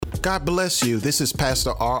God bless you. This is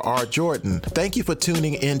Pastor R.R. Jordan. Thank you for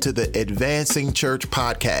tuning into the Advancing Church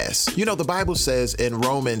podcast. You know, the Bible says in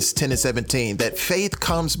Romans 10:17 that faith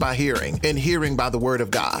comes by hearing and hearing by the word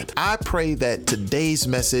of God. I pray that today's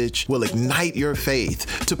message will ignite your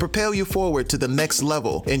faith to propel you forward to the next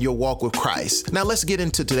level in your walk with Christ. Now let's get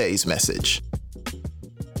into today's message.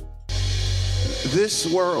 This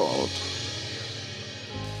world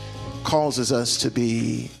causes us to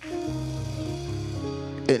be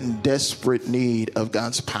in desperate need of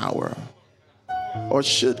God's power, or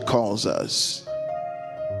should cause us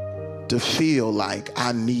to feel like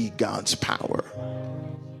I need God's power,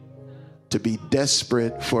 to be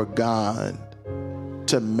desperate for God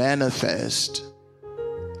to manifest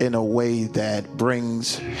in a way that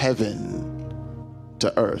brings heaven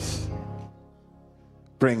to earth,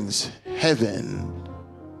 brings heaven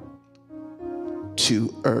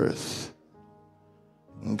to earth.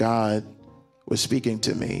 And God was speaking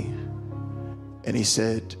to me, and he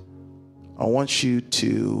said, I want you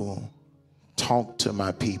to talk to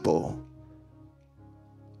my people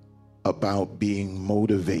about being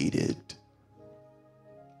motivated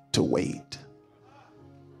to wait.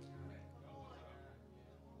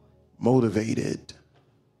 Motivated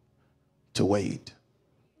to wait.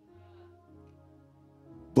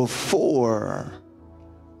 Before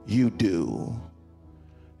you do,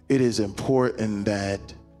 it is important that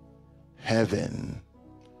heaven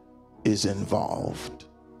is involved,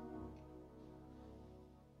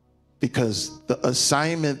 because the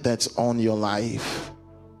assignment that's on your life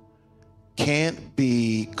can't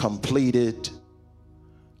be completed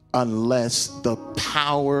unless the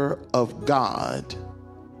power of God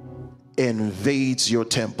invades your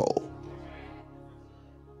temple.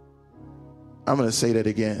 I'm going to say that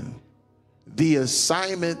again. The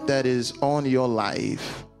assignment that is on your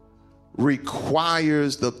life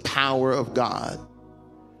requires the power of God.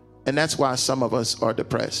 And that's why some of us are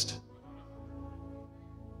depressed,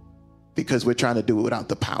 because we're trying to do it without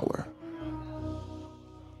the power,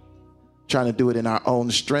 trying to do it in our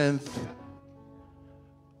own strength.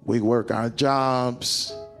 We work our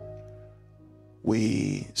jobs,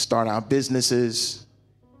 we start our businesses,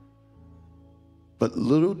 but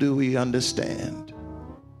little do we understand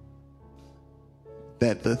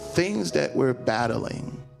that the things that we're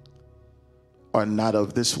battling are not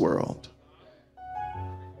of this world.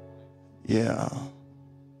 Yeah.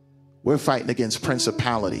 We're fighting against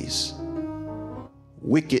principalities,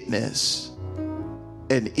 wickedness,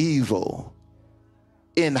 and evil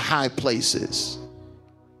in high places.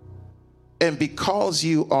 And because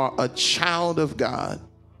you are a child of God,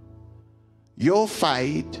 your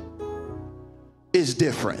fight is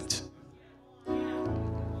different.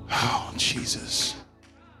 Oh, Jesus.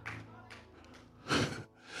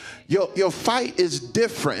 Your fight is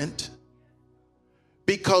different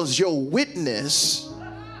because your witness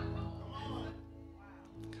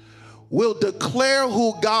will declare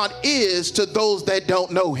who God is to those that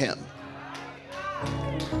don't know him.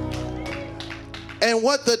 And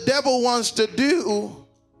what the devil wants to do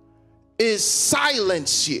is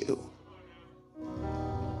silence you.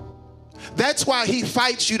 That's why he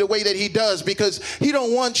fights you the way that he does, because he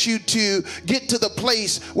don't want you to get to the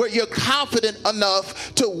place where you're confident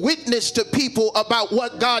enough to witness to people about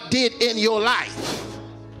what God did in your life.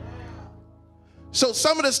 So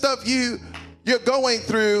some of the stuff you're going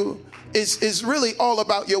through is really all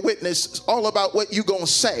about your witness. It's all about what you're going to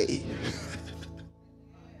say.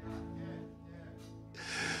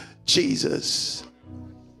 Jesus,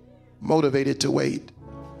 motivated to wait.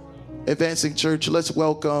 Advancing Church, let's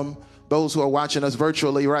welcome those who are watching us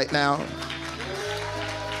virtually right now.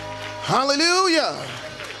 Hallelujah.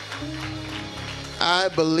 I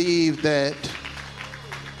believe that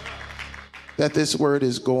this word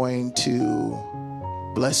is going to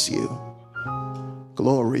bless you.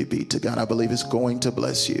 Glory be to God. I believe it's going to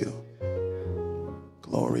bless you.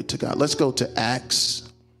 Glory to God. Let's go to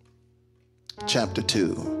Acts chapter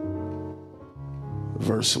 2,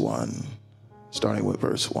 verse 1, starting with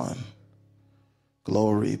verse 1.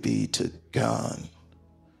 Glory be to God.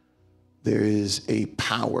 There is a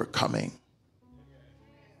power coming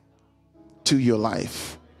to your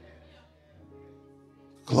life.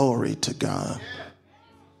 Glory to God.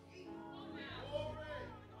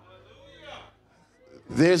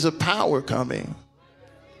 There's a power coming.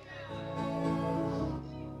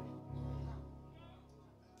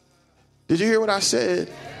 Did you hear what I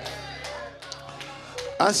said?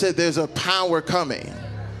 I said there's a power coming.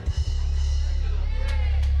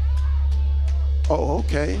 Oh,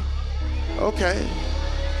 okay. Okay.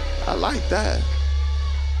 I like that.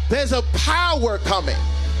 There's a power coming.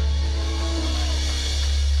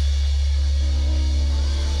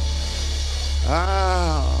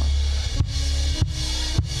 Ah.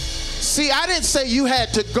 See, I didn't say you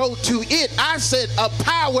had to go to it. I said a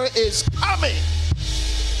power is coming.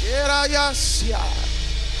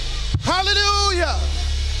 Hallelujah.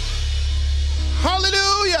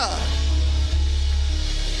 Hallelujah.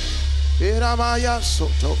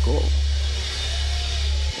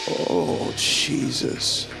 Oh,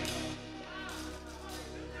 Jesus.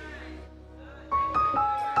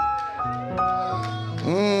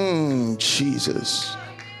 Jesus.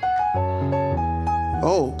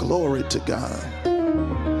 Oh, glory to God.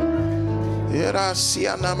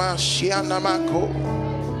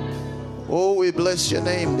 Oh, we bless your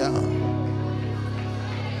name, God.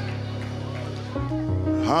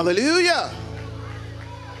 Hallelujah.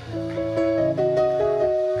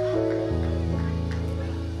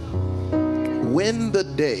 When the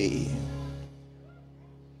day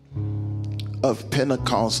of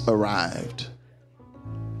Pentecost arrived,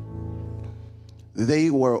 they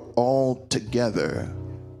were all together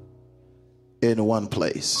in one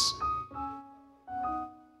place.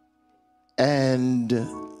 And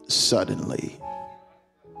suddenly,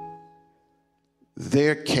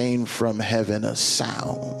 there came from heaven a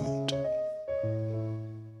sound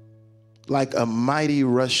like a mighty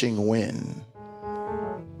rushing wind,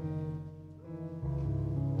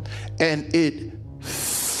 and it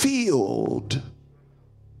filled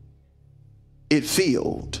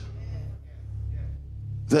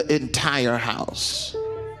the entire house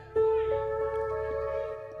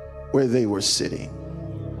where they were sitting.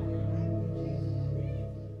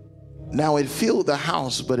 Now it filled the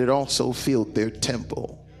house, but it also filled their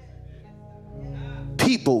temple.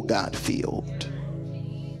 People got filled.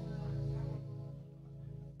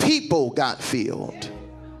 People got filled.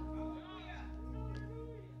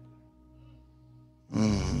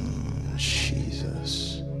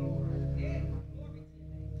 Jesus.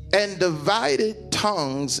 And divided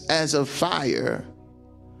tongues as of fire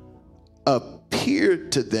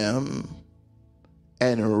appeared to them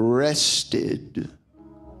and rested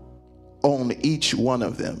on each one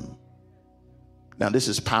of them. Now this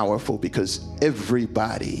is powerful because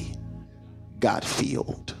everybody got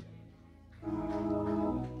filled.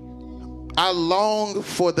 I long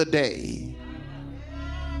for the day.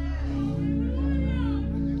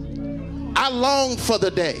 I long for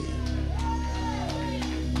the day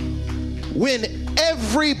when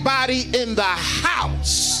everybody in the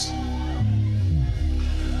house,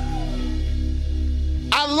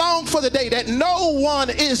 I long for the day that no one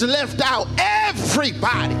is left out.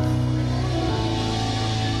 Everybody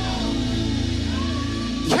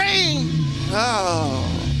came. Oh.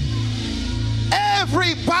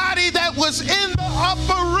 Everybody that was in the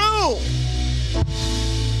upper room,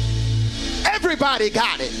 everybody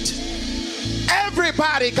got it.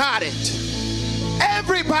 Everybody got it.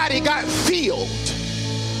 Everybody got filled.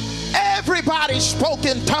 Everybody spoke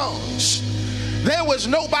in tongues. There was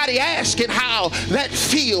nobody asking how that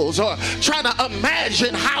feels or trying to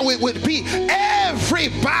imagine how it would be.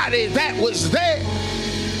 Everybody that was there.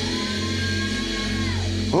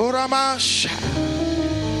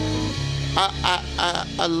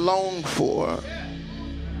 I long for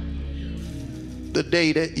the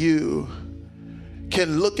day that you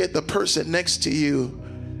can look at the person next to you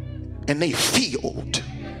and they filled.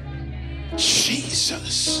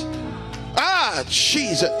 Jesus. Ah,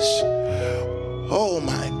 Jesus. Oh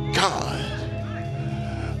my God.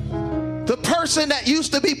 The person that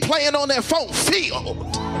used to be playing on their phone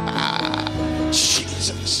filled. Ah,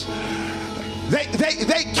 Jesus. They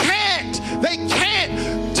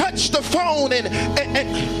can't touch the phone and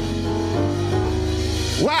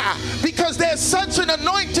why? Because there's such an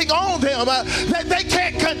anointing on them that they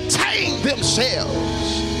can't contain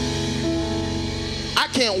themselves. I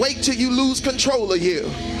can't wait till you lose control of you.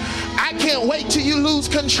 I can't wait till you lose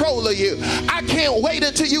control of you. I can't wait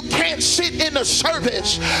until you can't sit in the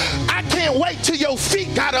service. I can't wait till your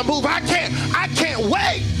feet gotta move. I can't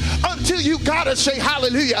wait until you gotta say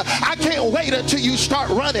hallelujah. I can't wait until you start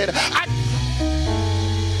running.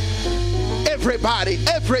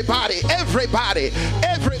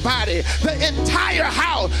 Everybody, the entire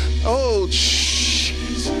house. Oh,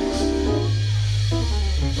 Jesus.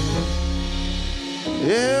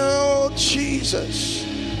 Oh, Jesus.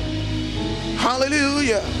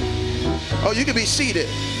 Hallelujah. Oh, you can be seated.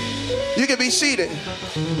 You can be seated.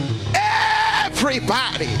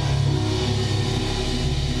 Everybody.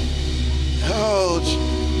 Oh,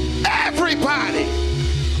 everybody.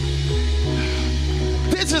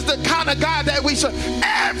 This is the kind of God that we serve.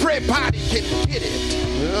 Everybody can get it.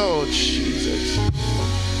 Oh, Jesus.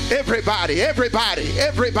 Everybody. He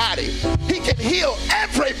can heal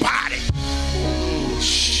everybody.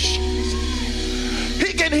 Jesus.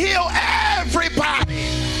 can heal everybody.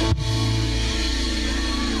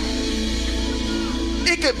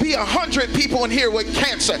 It could be 100 people in here with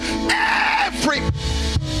cancer.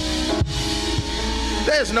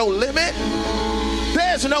 There's no limit.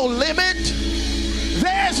 There's no limit.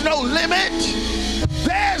 There's no limit.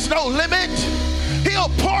 There's no limit. He'll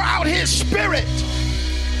pour out his spirit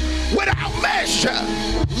without measure.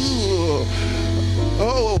 Ooh.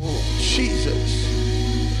 Oh, Jesus.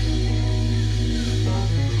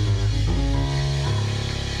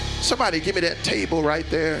 Somebody give me that table right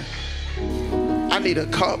there. I need a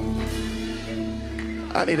cup.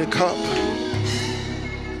 I need a cup.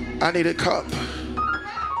 I need a cup.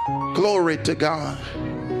 Glory to God.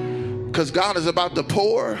 Because God is about to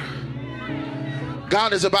pour.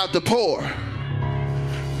 God is about to pour.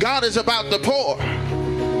 God is about to pour.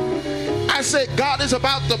 I said God is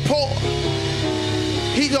about to pour.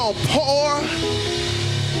 He gonna pour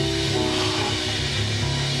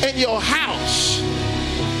in your house.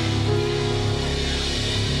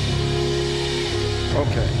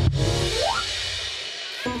 Okay.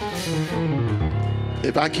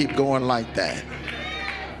 If I keep going like that,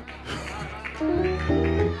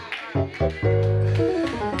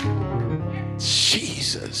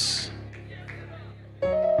 Jesus.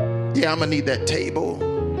 Yeah, I'm gonna need that table.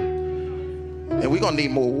 And we're gonna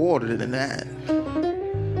need more water than that.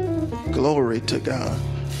 Glory to God.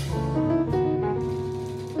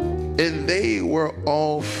 And they were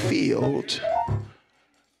all filled.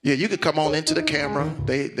 Yeah, you could come on into the camera.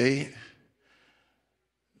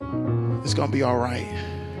 It's gonna be all right.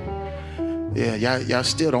 Yeah, y'all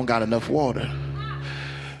still don't got enough water.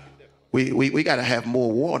 We gotta have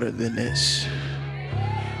more water than this.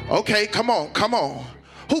 Okay, come on.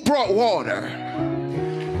 Who brought water?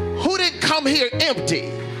 Who didn't come here empty?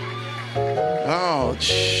 Oh,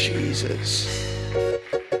 Jesus.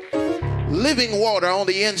 Living water on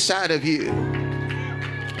the inside of you,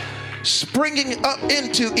 springing up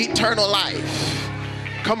into eternal life.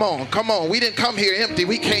 Come on. We didn't come here empty.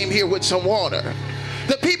 We came here with some water.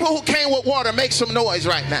 The people who came with water, make some noise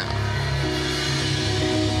right now.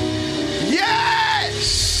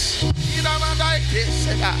 Yes!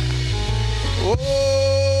 Oh!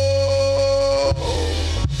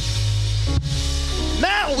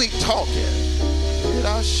 Now we talking.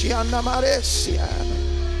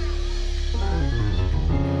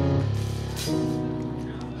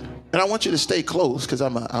 And I want you to stay close because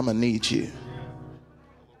I'm gonna need you.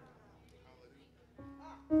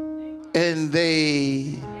 And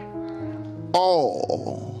they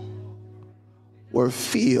all were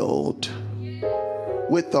filled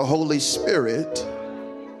with the Holy Spirit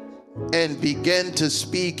and began to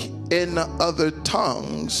speak in other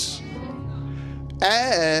tongues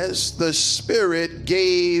as the Spirit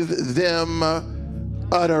gave them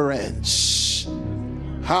utterance.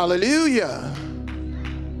 Hallelujah.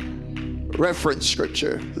 Reference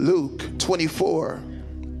scripture, Luke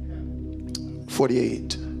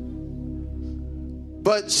 24:48.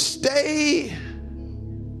 But stay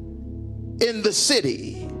in the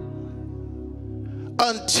city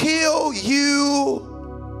until you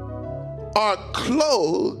are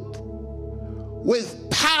clothed with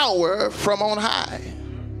power from on high.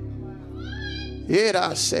 Yeah,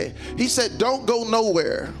 I say. He said, don't go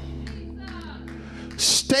nowhere.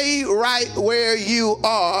 Stay right where you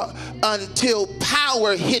are until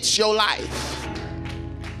power hits your life.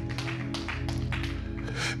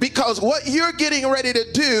 Because what you're getting ready to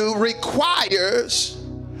do requires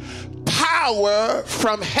power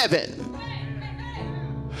from heaven.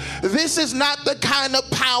 This is not the kind of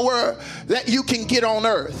power that you can get on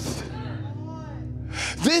earth.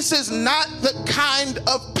 This is not the kind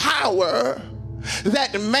of power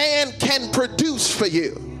that man can produce for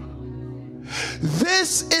you.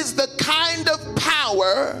 This is the kind of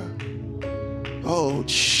power, oh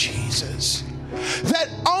Jesus, that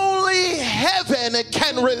only heaven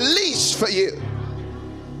can release for you.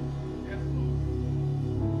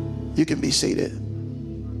 You can be seated.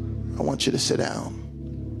 I want you to sit down.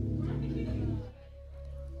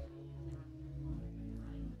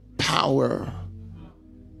 Power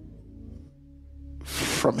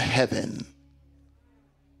from heaven.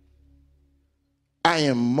 I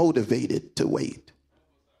am motivated to wait.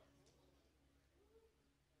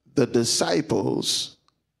 The disciples,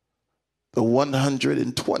 the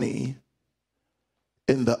 120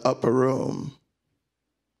 in the upper room,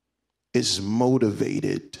 is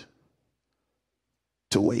motivated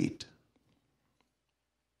to wait.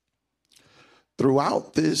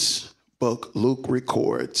 Throughout this book, Luke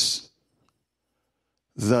records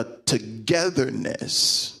the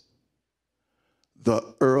togetherness the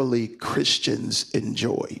early Christians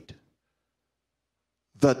enjoyed.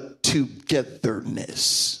 the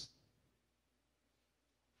togetherness.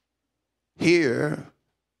 Here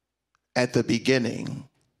at the beginning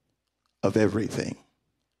of everything,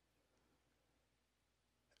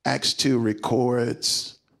 Acts 2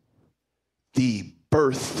 records the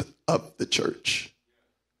birth of the church.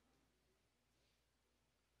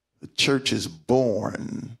 The church is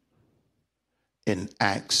born in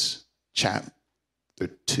Acts chapter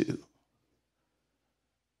 2.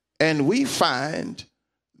 And we find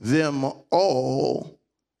them all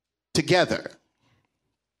together.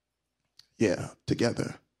 Yeah,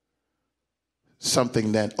 together.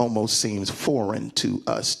 Something that almost seems foreign to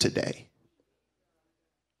us today.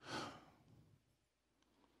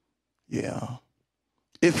 Yeah.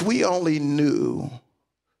 If we only knew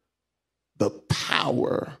the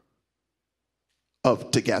power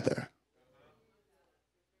of together.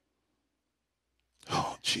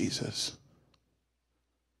 Oh, Jesus.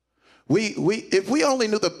 If we only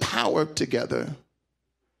knew the power of together,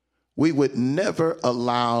 we would never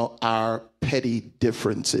allow our petty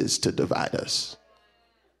differences to divide us.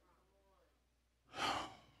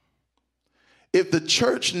 If the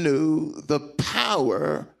church knew the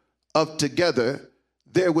power of together,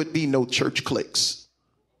 there would be no church cliques.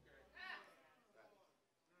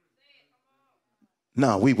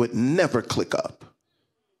 No, we would never click up.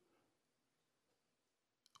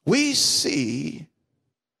 We see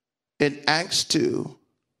in Acts 2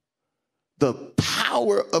 the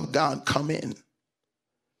power of God come in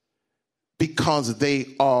because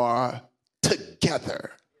they are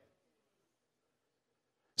together.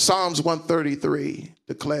 Psalms 133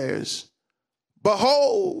 declares,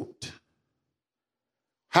 behold,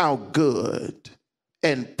 how good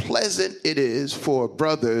and pleasant it is for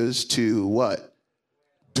brothers to what?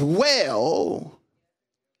 Dwell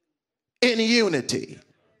in unity.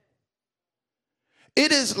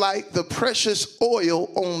 It is like the precious oil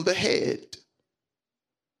on the head,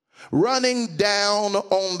 running down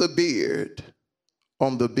on the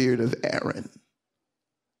beard of Aaron,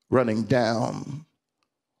 running down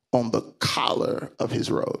on the collar of his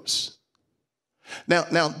robes.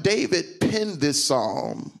 Now David penned this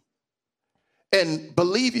psalm, and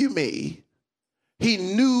believe you me, he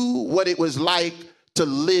knew what it was like to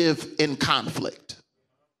live in conflict.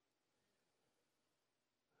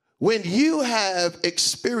 When you have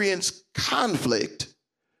experienced conflict,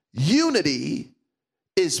 unity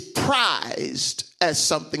is prized as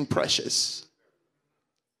something precious.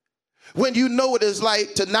 When you know what it's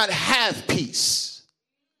like to not have peace.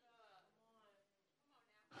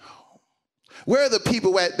 Where are the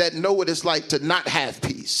people at that know what it's like to not have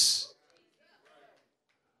peace?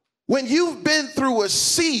 When you've been through a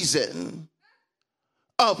season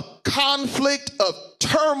of conflict, of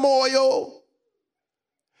turmoil,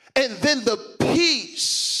 and then the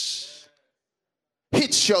peace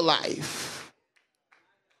hits your life.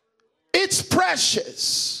 It's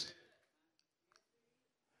precious.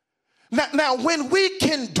 Now, when we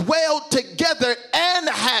can dwell together and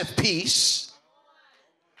have peace,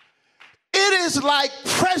 it is like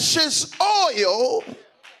precious oil,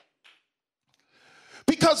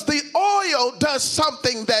 because the oil does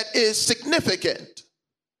something that is significant.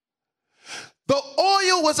 The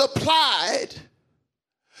oil was applied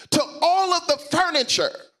to all of the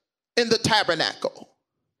furniture in the tabernacle.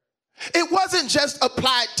 It wasn't just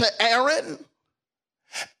applied to Aaron.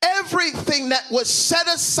 Everything that was set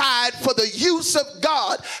aside for the use of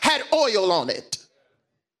God had oil on it.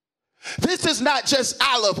 This is not just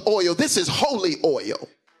olive oil. This is holy oil.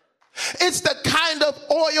 It's the kind of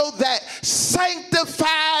oil that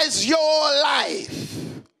sanctifies your life.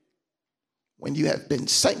 When you have been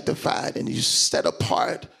sanctified and you set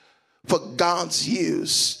apart for God's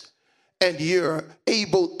use, and you're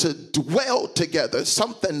able to dwell together,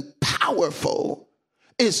 something powerful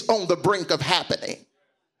is on the brink of happening.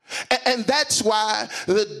 And that's why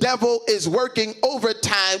the devil is working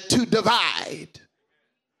overtime to divide.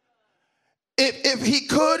 If he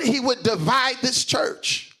could, he would divide this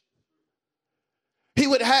church. He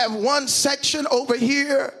would have one section over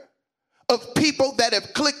here of people that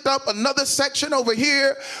have clicked up, another section over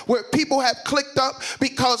here where people have clicked up,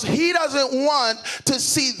 because he doesn't want to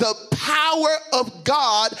see the power of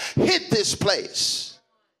God hit this place.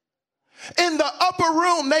 In the upper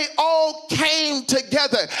room, they all came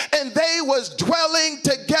together and they was dwelling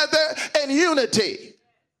together in unity.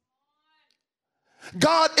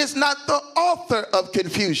 God is not the author of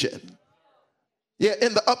confusion. Yeah,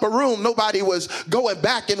 in the upper room, nobody was going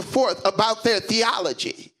back and forth about their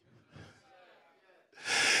theology.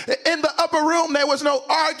 In the upper room, there was no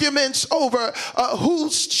arguments over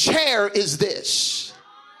whose chair is this.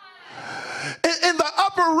 In the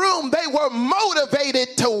upper room, they were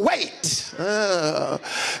motivated to wait.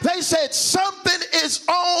 They said, something is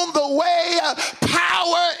on the way.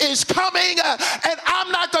 Power is coming, and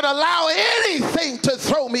I'm not going to allow anything to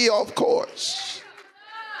throw me off course.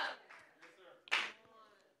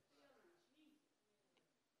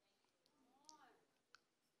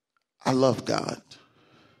 I love God.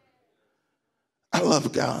 I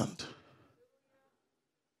love God.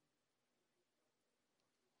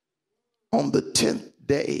 On the 10th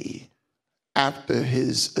day after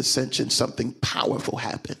his ascension, something powerful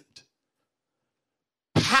happened.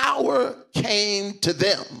 Power came to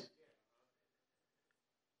them.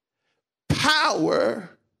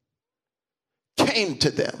 Power came to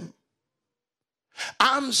them.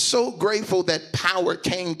 I'm so grateful that power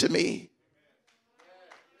came to me.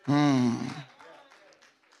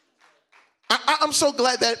 I'm so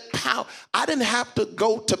glad that power, I didn't have to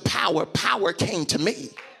go to power. Power came to me.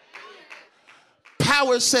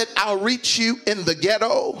 Power said, I'll reach you in the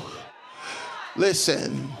ghetto.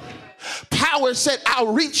 Listen, power said,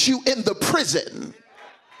 I'll reach you in the prison.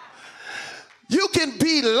 You can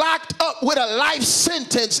be locked up with a life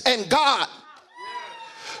sentence and God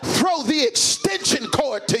throw the extension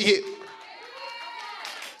cord to you.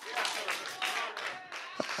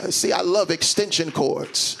 See, I love extension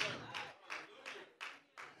cords.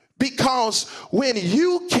 Because when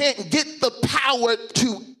you can't get the power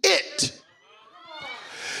to it,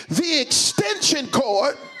 the extension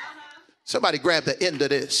cord, somebody grab the end of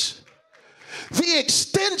this. The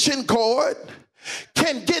extension cord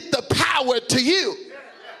can get the power to you.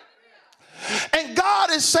 And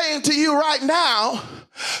God is saying to you right now,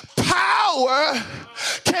 power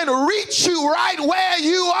can reach you right where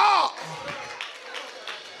you are.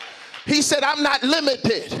 He said, I'm not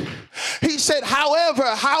limited. He said, however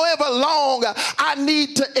long I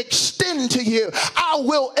need to extend to you, I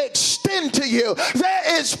will extend to you.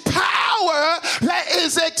 There is power that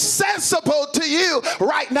is accessible to you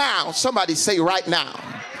right now. Somebody say right now.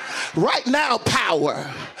 Right now, power.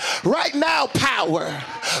 Right now, power.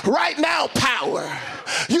 Right now, power.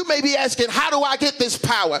 You may be asking, how do I get this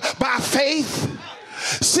power? By faith.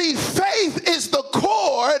 See, faith is the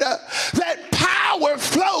cord that power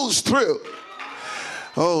flows through.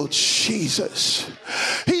 Oh, Jesus.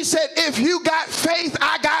 He said, if you got faith,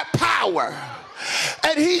 I got power.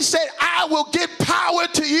 And he said, I will get power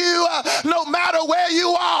to you no matter where you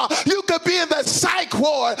are. You could be in the psych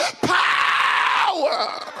ward.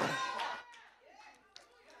 Power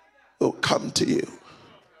will come to you.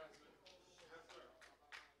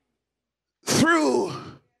 Through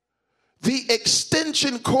the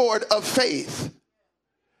extension cord of faith,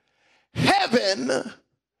 heaven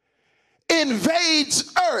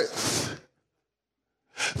invades earth.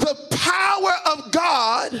 The power of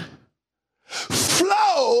God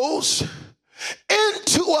flows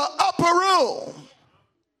into an upper room,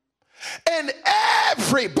 and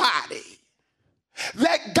everybody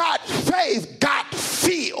that got faith got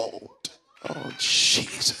filled. Oh,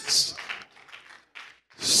 Jesus.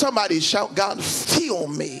 Somebody shout, God, fill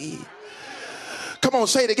me. Come on,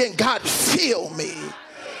 say it again. God, fill me.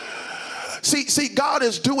 See, God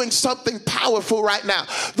is doing something powerful right now.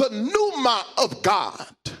 The pneuma of God,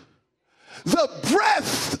 the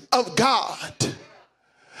breath of God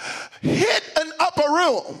hit an upper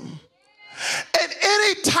room. And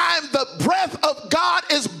anytime the breath of God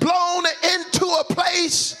is blown into a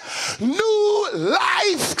place, new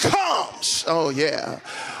life comes. Oh, yeah.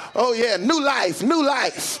 Oh, yeah, new life, new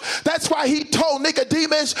life. That's why he told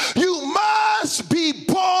Nicodemus, you must be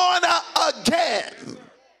born again.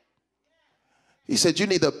 He said, you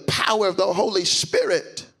need the power of the Holy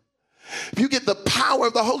Spirit. If you get the power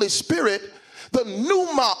of the Holy Spirit, the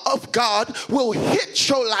pneuma of God will hit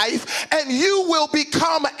your life and you will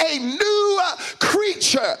become a new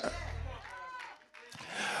creature.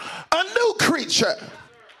 A new creature.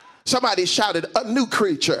 Somebody shouted, a new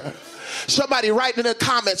creature. Somebody write in the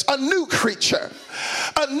comments, a new creature.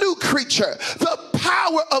 A new creature. The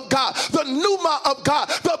power of God, the pneuma of God,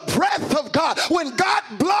 the breath of God. When God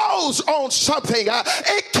blows on something,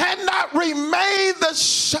 it cannot remain the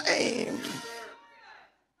same.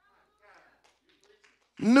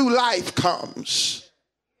 New life comes.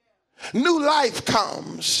 New life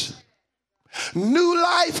comes. New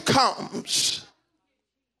life comes.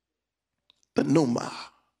 The pneuma,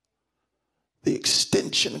 the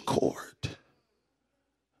extension cord.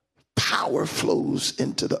 Power flows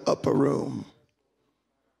into the upper room.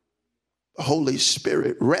 The Holy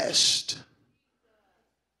Spirit rests,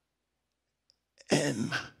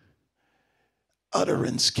 and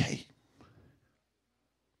utterance came.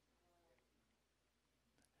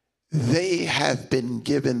 They have been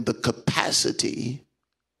given the capacity capacity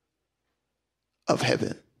of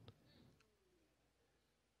heaven.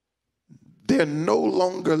 They're no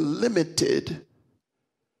longer limited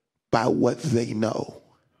by what they know.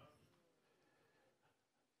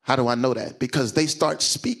 How do I know that? Because they start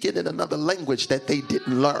speaking in another language that they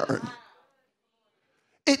didn't learn.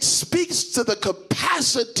 It speaks to the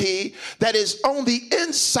capacity that is on the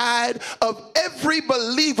inside of every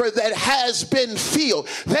believer that has been filled.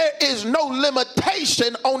 There is no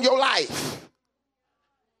limitation on your life.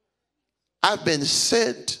 I've been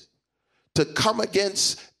sent to come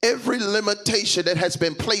against every limitation that has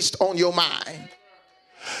been placed on your mind.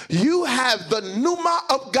 You have the pneuma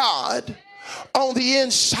of God on the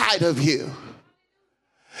inside of you.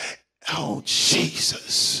 Oh,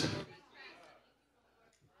 Jesus.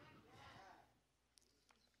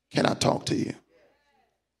 Can I talk to you?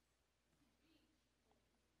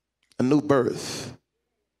 A new birth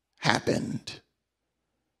happened,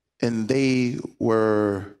 and they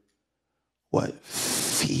were what?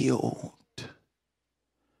 Filled.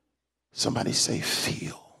 Somebody say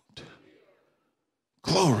filled.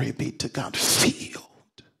 Glory be to God. Filled.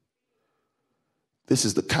 This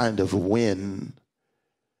is the kind of wind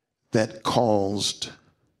that caused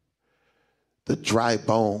the dry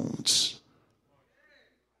bones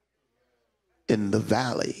in the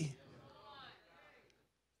valley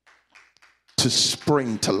to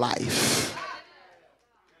spring to life.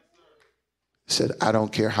 He said, I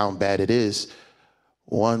don't care how bad it is.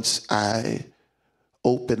 Once I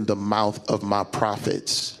open the mouth of my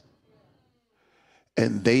prophets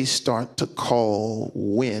and they start to call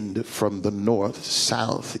wind from the north,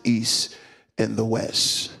 south, east, and the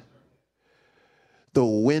west, the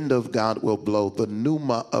wind of God will blow, the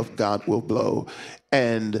pneuma of God will blow,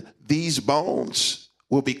 and these bones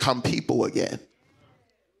will become people again.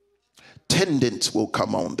 Tendons will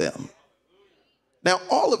come on them. Now,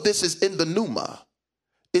 all of this is in the pneuma.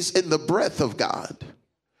 It's in the breath of God.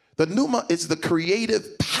 The pneuma is the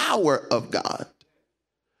creative power of God.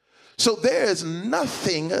 So there is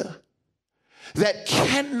nothing that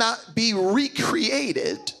cannot be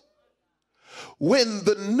recreated when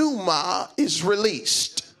the pneuma is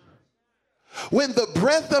released. When the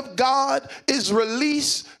breath of God is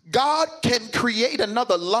released, God can create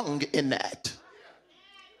another lung in that.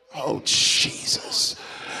 Oh, Jesus.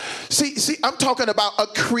 See, I'm talking about a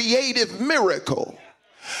creative miracle.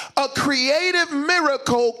 A creative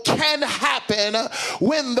miracle can happen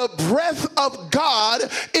when the breath of God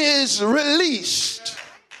is released.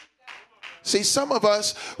 See, some of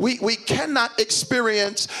us, we cannot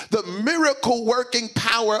experience the miracle working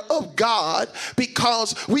power of God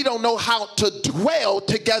because we don't know how to dwell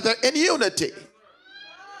together in unity.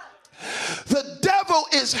 The devil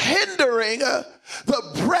is hindering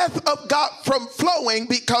the breath of God from flowing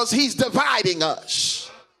because he's dividing us.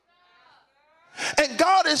 And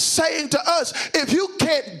God is saying to us, if you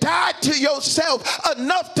can't die to yourself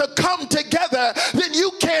enough to come together, then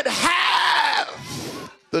you can't have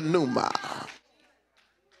the pneuma.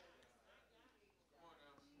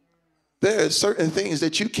 There are certain things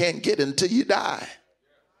that you can't get until you die.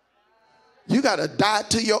 You got to die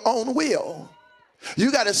to your own will.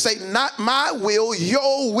 You got to say, not my will,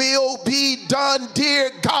 your will be done,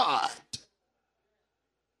 dear God.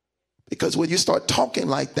 Because when you start talking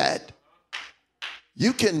like that,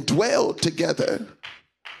 you can dwell together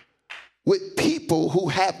with people who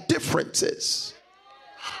have differences.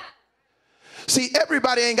 See,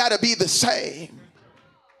 everybody ain't got to be the same.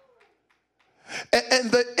 And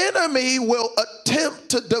the enemy will attempt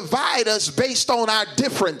to divide us based on our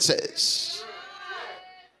differences.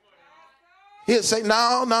 He'll say,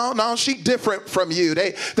 no, she different from you.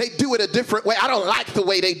 They do it a different way. I don't like the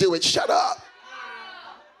way they do it. Shut up.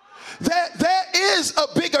 There is a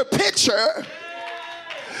bigger picture.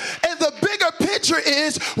 And the bigger picture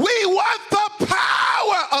is we want the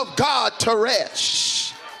power of God to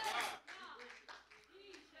rest.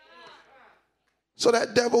 So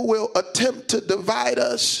that devil will attempt to divide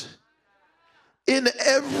us in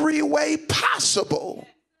every way possible.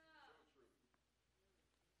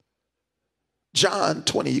 John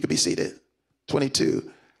 20, you can be seated,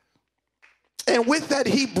 22. And with that,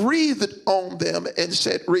 he breathed on them and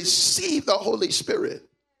said, receive the Holy Spirit.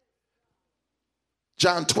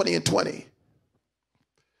 John 20 and 20.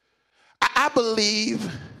 I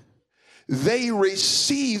believe they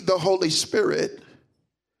received the Holy Spirit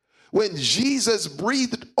when Jesus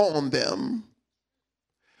breathed on them,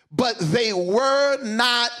 but they were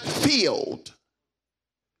not filled.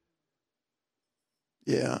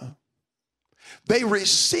 Yeah. They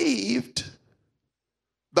received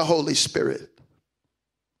the Holy Spirit,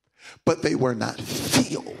 but they were not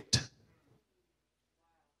filled.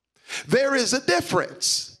 There is a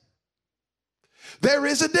difference. There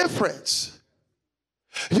is a difference.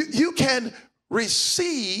 You can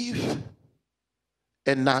receive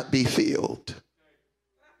and not be filled.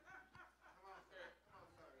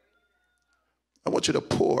 I want you to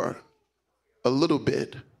pour a little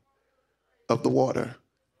bit of the water.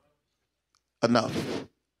 Enough.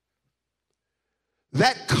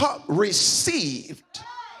 That cup received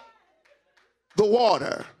the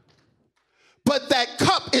water, but that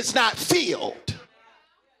cup is not filled.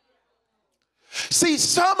 See,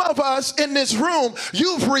 some of us in this room,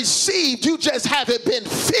 you've received, you just haven't been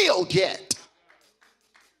filled yet.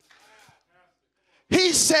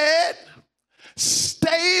 He said,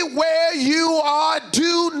 stay where you are,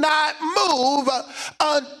 do not move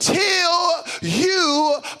until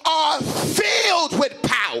you are filled with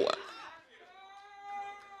power.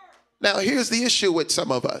 Now, here's the issue with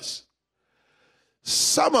some of us.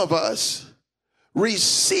 Some of us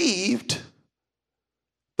received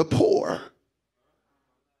the pour,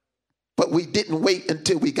 but we didn't wait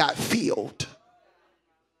until we got filled.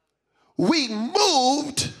 We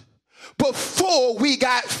moved before we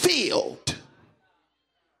got filled.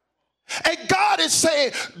 And God is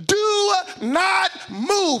saying, do not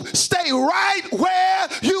move. Stay right where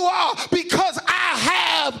you are, because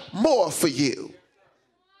I have more for you.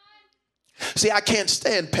 See, I can't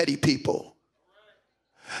stand petty people.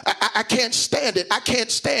 I can't stand it. I can't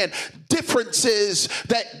stand differences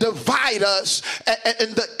that divide us,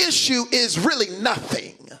 and the issue is really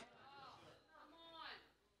nothing.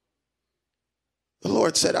 The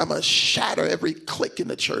Lord said, I'm going to shatter every clique in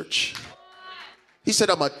the church. He said,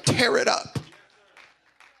 I'm going to tear it up.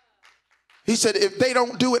 He said, if they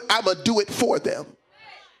don't do it, I'm going to do it for them.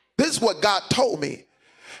 This is what God told me.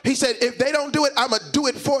 He said, if they don't do it, I'm going to do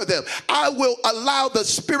it for them. I will allow the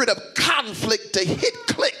spirit of conflict to hit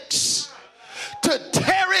cliques, to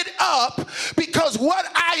tear it up, because what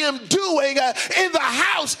I am doing in the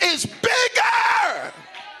house is bigger.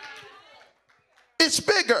 It's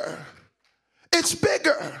bigger. It's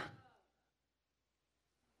bigger.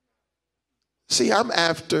 See, I'm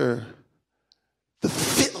after the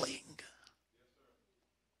filling.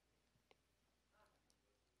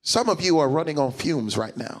 Some of you are running on fumes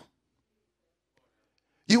right now.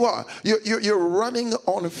 You are. You're running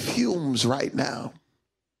on fumes right now.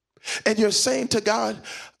 And you're saying to God,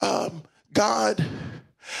 God,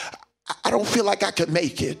 I don't feel like I can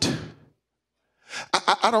make it.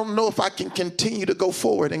 I don't know if I can continue to go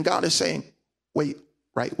forward. And God is saying, wait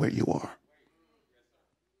right where you are.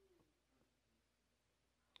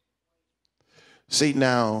 See,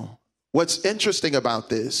 now, what's interesting about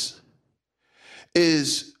this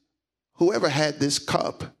is whoever had this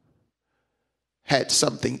cup had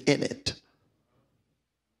something in it.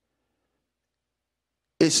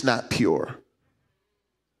 It's not pure,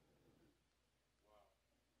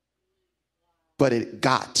 but it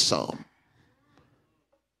got some.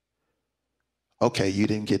 Okay, you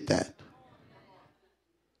didn't get that.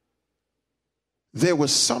 There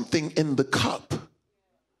was something in the cup.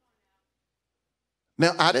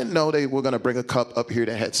 Now, I didn't know they were going to bring a cup up here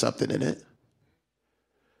that had something in it.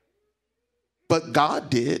 But God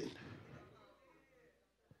did.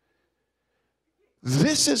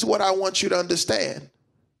 This is what I want you to understand.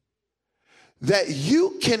 That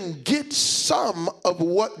you can get some of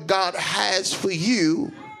what God has for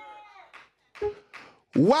you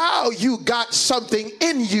while you got something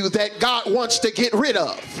in you that God wants to get rid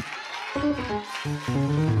of.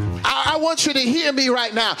 I want you to hear me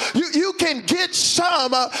right now. You can get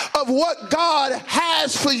some of what God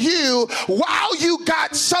has for you while you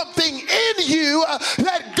got something in you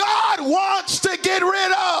that God wants to get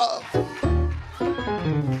rid of.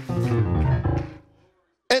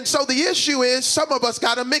 And so the issue is, some of us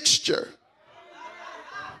got a mixture.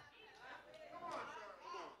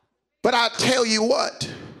 But I tell you what,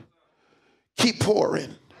 keep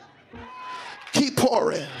pouring. Keep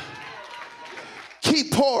pouring.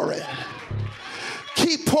 Keep pouring.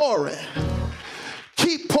 Keep pouring.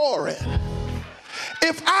 Keep pouring.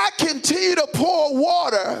 If I continue to pour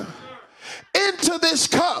water into this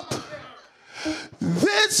cup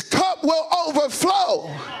will overflow.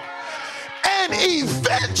 And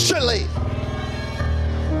eventually,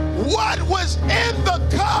 what was in the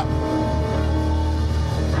cup,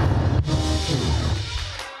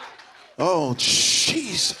 oh,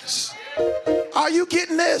 Jesus. Are you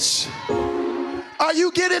getting this? Are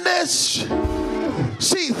you getting this?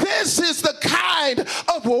 See, this is the kind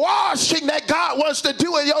of washing that God wants to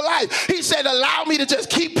do in your life. He said, allow me to just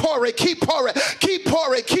keep pouring, keep pouring, keep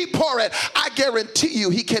pouring, keep pouring. I guarantee you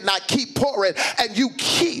he cannot keep pouring and you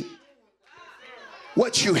keep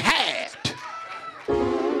what you had.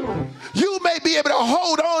 You may be able to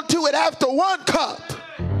hold on to it after one cup.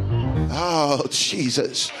 Oh,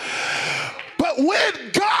 Jesus. But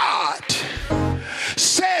when God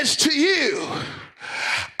says to you,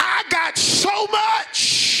 I got so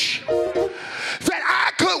much that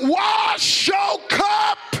I could wash your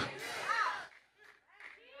cup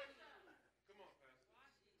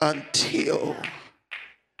until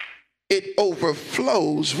it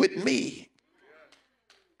overflows with me.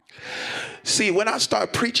 See, when I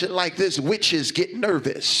start preaching like this, witches get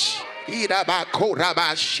nervous.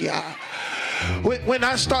 When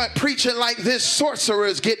I start preaching like this,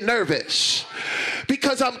 sorcerers get nervous.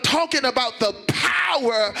 Because I'm talking about the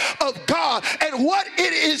power of God and what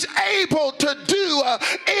it is able to do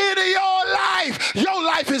in your life. Your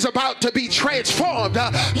life is about to be transformed.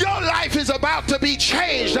 Your life is about to be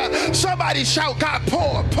changed. Somebody shout, God,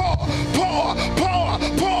 pour, pour, pour, pour,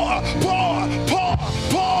 pour, pour, pour,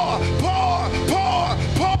 pour, pour, pour,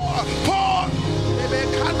 pour, pour.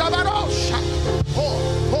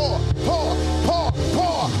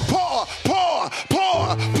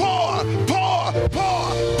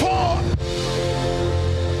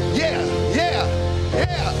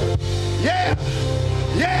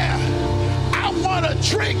 Yeah, I want to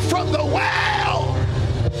drink from the well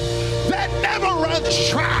that never runs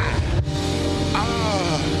dry.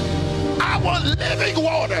 I want living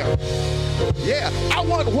water. Yeah, I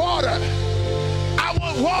want water. I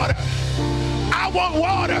want water. I want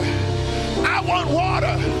water. I want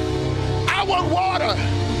water. I want water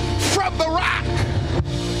from the rock.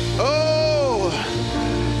 Oh,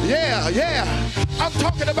 yeah. I'm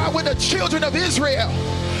talking about when the children of Israel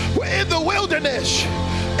were in the wilderness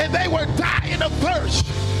and they were dying of thirst.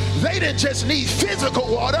 They didn't just need physical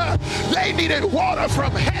water. They needed water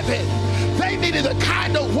from heaven. They needed the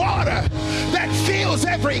kind of water that fills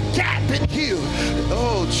every gap in you.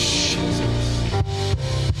 Oh, Jesus.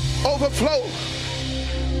 Overflow.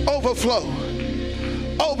 Overflow.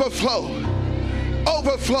 Overflow.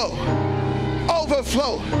 Overflow.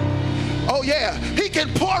 Overflow. Oh, yeah. He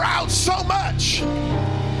can pour out so much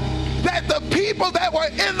that the people that were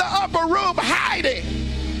in the upper room hiding,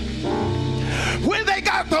 when they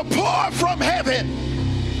got the pour from heaven,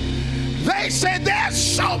 they said, there's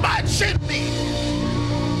so much in me.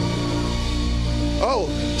 Oh,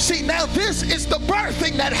 see, now this is the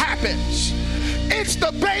birthing that happens. It's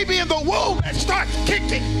the baby in the womb that starts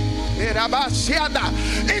kicking.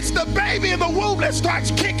 It's the baby in the womb that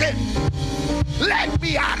starts kicking. Let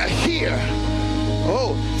me out of here.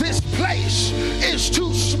 Oh, this place is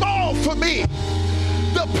too small for me.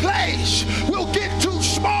 The place will get too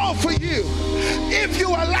small for you if you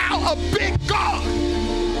allow a big God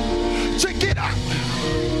to get up.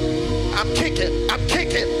 I'm kicking.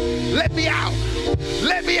 Let me out.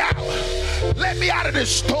 Let me out. Let me out of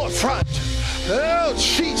this storefront. Oh,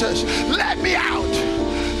 Jesus. Let me out.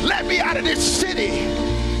 Let me out of this city.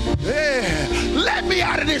 Yeah. Let me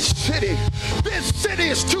out of this city. This city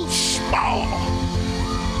is too small.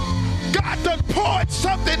 God done poured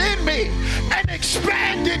something in me and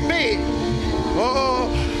expanded me.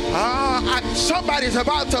 Somebody's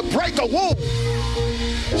about to break a womb.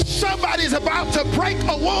 Somebody's about to break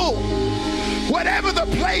a womb. Whatever the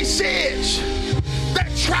place is that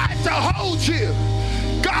tried to hold you,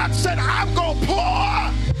 God said, I'm going to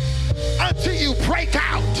pour until you break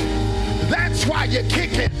out. That's why you're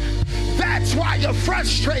kicking. That's why you're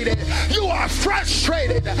frustrated. You are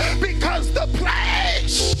frustrated because the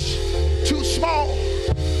place too small,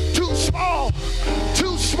 too small,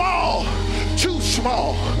 too small, too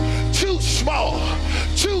small, too small,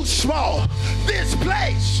 too small. This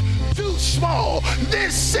place too small.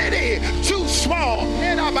 This city too small.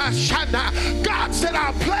 God said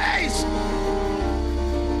our place